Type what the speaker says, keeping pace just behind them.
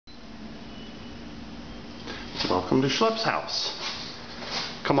Welcome to Schlepp's house.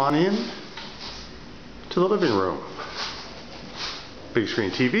 Come on in to the living room. Big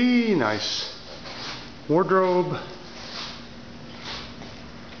screen TV, nice wardrobe.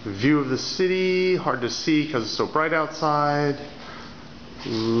 View of the city, hard to see because it's so bright outside.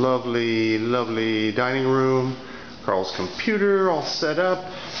 Lovely, lovely dining room. Carl's computer all set up.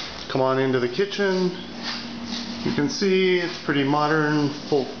 Come on into the kitchen. You can see it's pretty modern,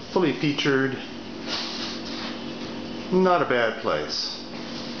 fully featured. Not a bad place.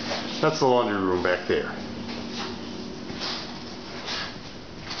 That's the laundry room back there.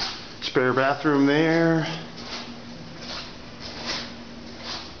 Spare bathroom there.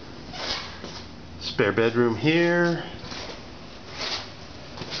 Spare bedroom here.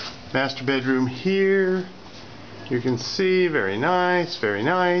 Master bedroom here. You can see, very nice, very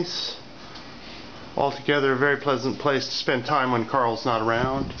nice. Altogether a very pleasant place to spend time when Carl's not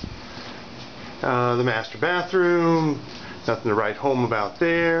around. The master bathroom, nothing to write home about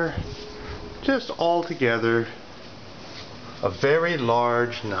there. Just altogether a very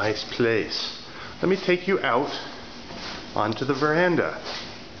large, nice place. Let me take you out onto the veranda.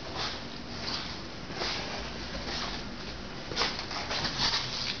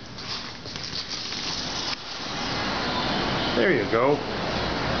 There you go.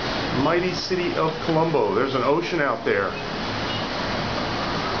 Mighty city of Colombo. There's an ocean out there.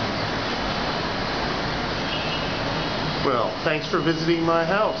 Well, thanks for visiting my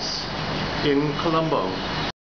house in Colombo.